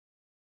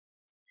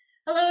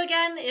Hello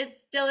again,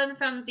 it's Dylan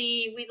from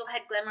the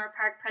Weaselhead Glenmore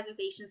Park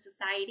Preservation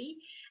Society,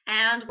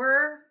 and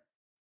we're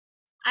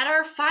at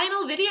our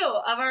final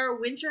video of our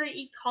winter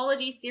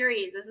ecology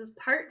series. This is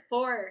part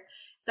 4.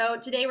 So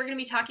today we're going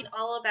to be talking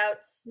all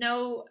about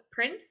snow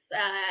prints,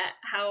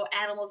 how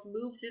animals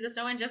move through the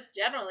snow, and just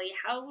generally,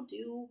 how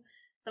do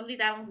some of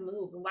these animals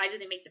move and why do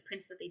they make the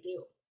prints that they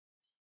do?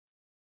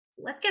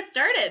 Let's get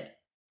started.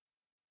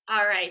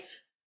 All right.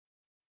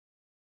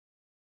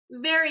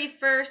 Very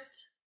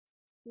first,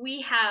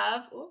 we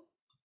have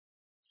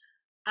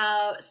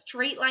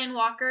straight line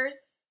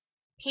walkers,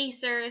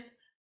 pacers,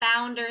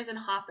 bounders, and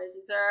hoppers.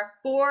 These are our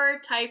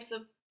 4 types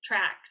of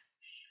tracks.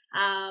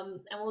 And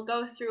we'll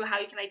go through how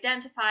you can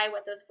identify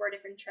what those 4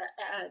 different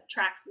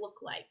tracks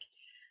look like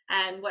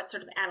and what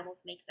sort of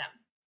animals make them.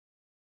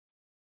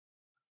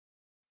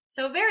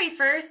 So very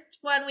first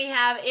one we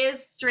have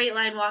is straight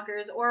line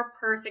walkers or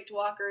perfect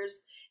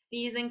walkers.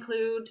 These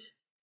include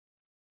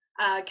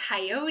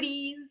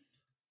coyotes,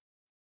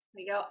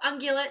 there we go,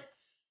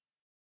 ungulates,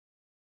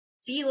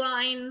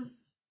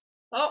 felines.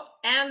 Oh,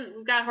 and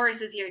we've got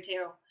horses here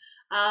too.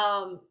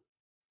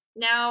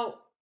 Now,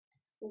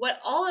 what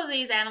all of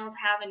these animals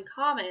have in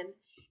common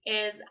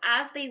is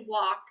as they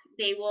walk,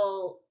 they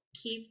will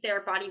keep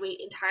their body weight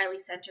entirely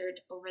centered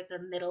over the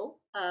middle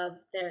of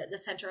the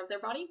center of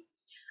their body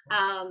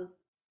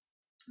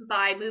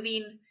by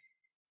moving,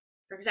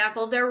 for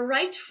example, their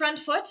right front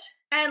foot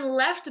and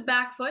left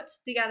back foot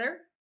together,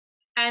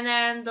 and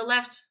then the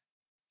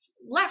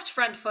left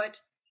front foot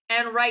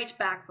and right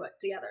back foot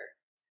together.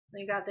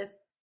 You got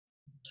this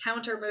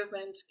counter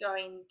movement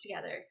going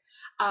together.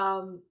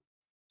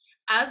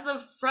 As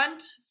the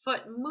front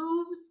foot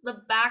moves,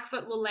 the back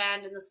foot will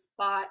land in the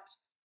spot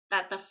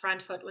that the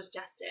front foot was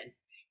just in.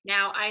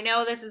 Now, I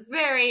know this is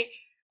very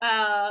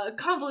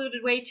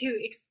convoluted way to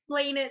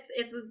explain it.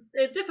 It's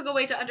a difficult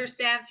way to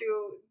understand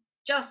through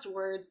just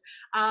words.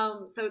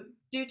 So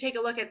do take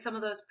a look at some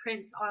of those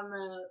prints on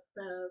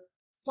the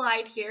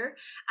slide here.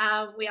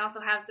 We also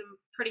have some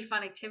pretty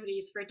fun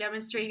activities for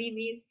demonstrating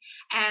these.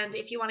 And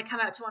if you want to come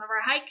out to one of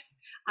our hikes,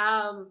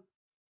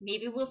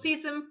 maybe we'll see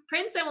some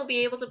prints and we'll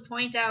be able to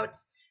point out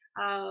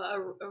a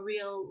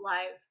real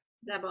live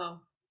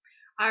demo.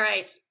 All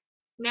right,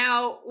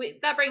 now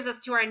that brings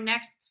us to our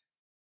next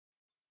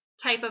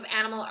type of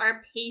animal,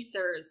 our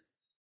pacers.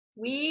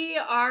 We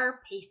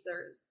are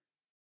pacers.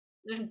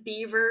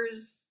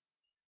 Beavers,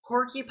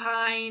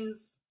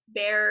 porcupines,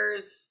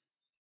 bears.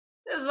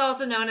 This is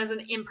also known as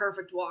an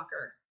imperfect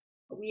walker.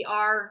 We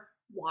are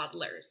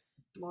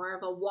waddlers, more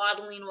of a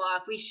waddling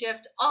walk. We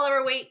shift all of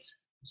our weight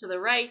to the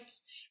right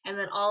and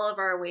then all of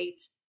our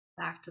weight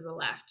back to the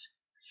left.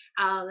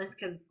 This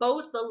because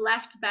both the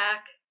left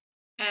back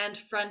and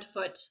front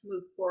foot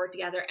move forward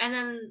together, and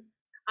then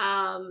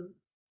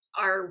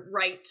our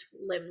right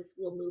limbs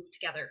will move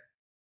together.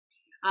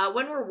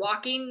 When we're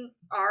walking,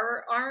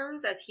 our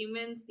arms as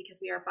humans, because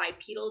we are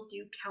bipedal,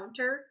 do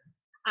counter.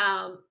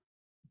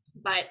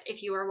 But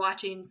if you are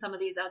watching some of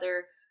these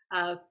other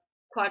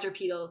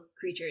quadrupedal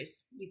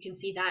creatures, you can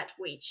see that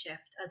weight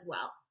shift as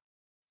well.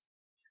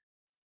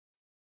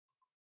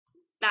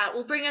 That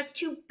will bring us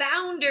to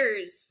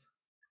bounders.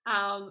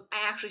 I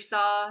actually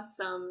saw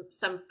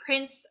some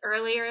prints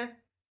earlier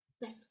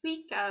this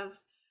week of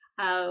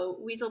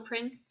weasel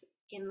prints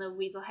in the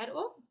Weaselhead,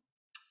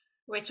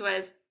 which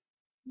was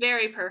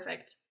very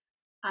perfect.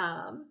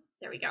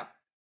 There we go.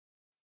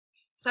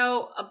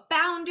 So a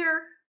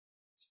bounder,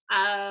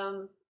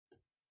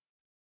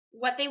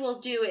 what they will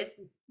do is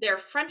their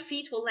front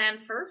feet will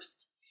land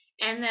first,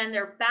 and then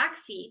their back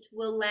feet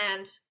will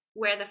land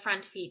where the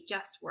front feet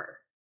just were.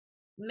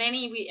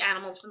 Many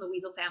animals from the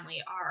weasel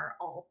family are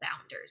all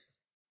bounders.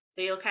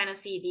 So you'll kind of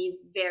see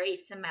these very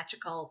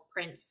symmetrical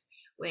prints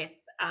with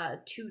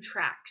 2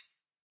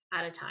 tracks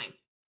at a time,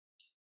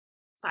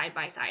 side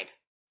by side.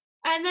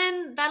 And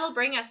then that'll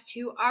bring us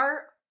to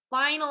our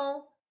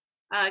final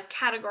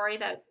category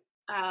that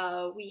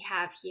we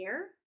have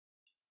here,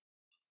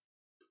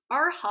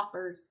 are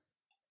hoppers.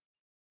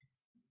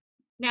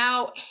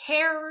 Now,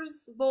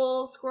 hares,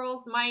 voles,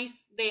 squirrels,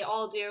 mice, they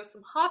all do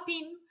some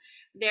hopping.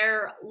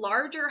 Their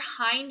larger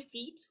hind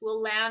feet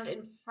will land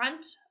in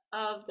front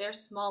of their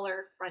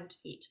smaller front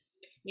feet.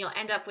 You'll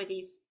end up with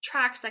these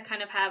tracks that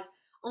kind of have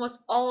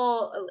almost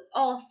all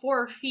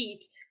 4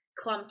 feet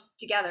clumped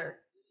together.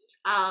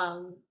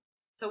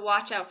 So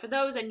watch out for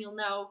those and you'll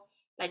know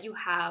that you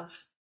have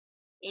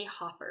a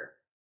hopper.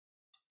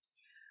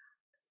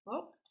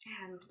 Oh,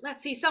 and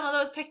let's see some of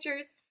those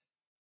pictures.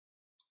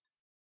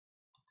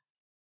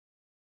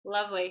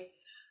 Lovely.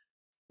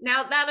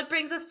 Now that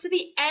brings us to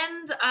the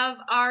end of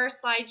our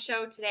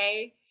slideshow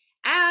today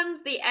and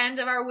the end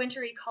of our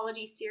winter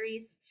ecology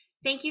series.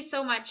 Thank you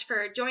so much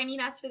for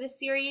joining us for this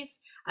series.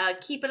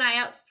 Keep an eye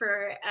out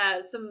for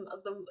some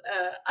of the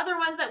other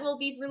ones that we'll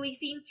be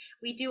releasing.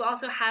 We do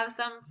also have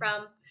some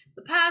from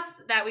the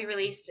past that we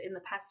released in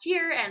the past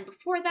year and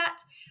before that,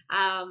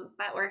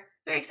 but we're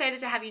very excited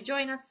to have you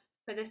join us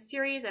for this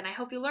series, and I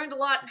hope you learned a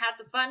lot and had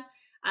some fun.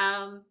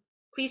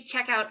 Please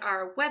check out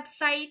our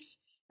website,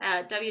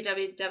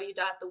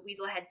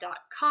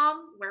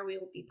 www.theweaselhead.com, where we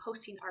will be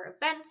posting our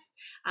events,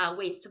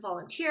 ways to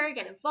volunteer,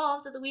 get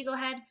involved at the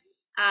Weaselhead,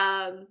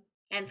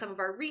 and some of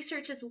our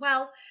research as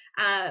well,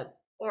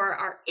 or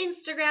our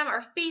Instagram,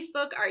 our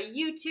Facebook, our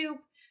YouTube.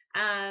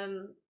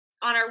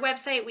 On our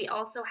website, we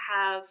also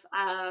have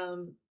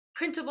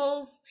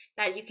printables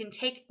that you can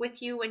take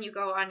with you when you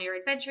go on your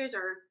adventures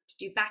or to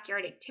do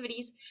backyard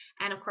activities.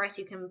 And of course,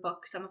 you can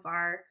book some of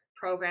our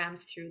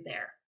programs through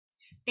there.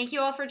 Thank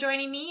you all for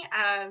joining me.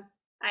 I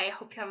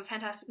hope you have a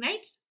fantastic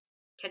night.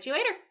 Catch you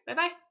later.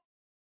 Bye-bye.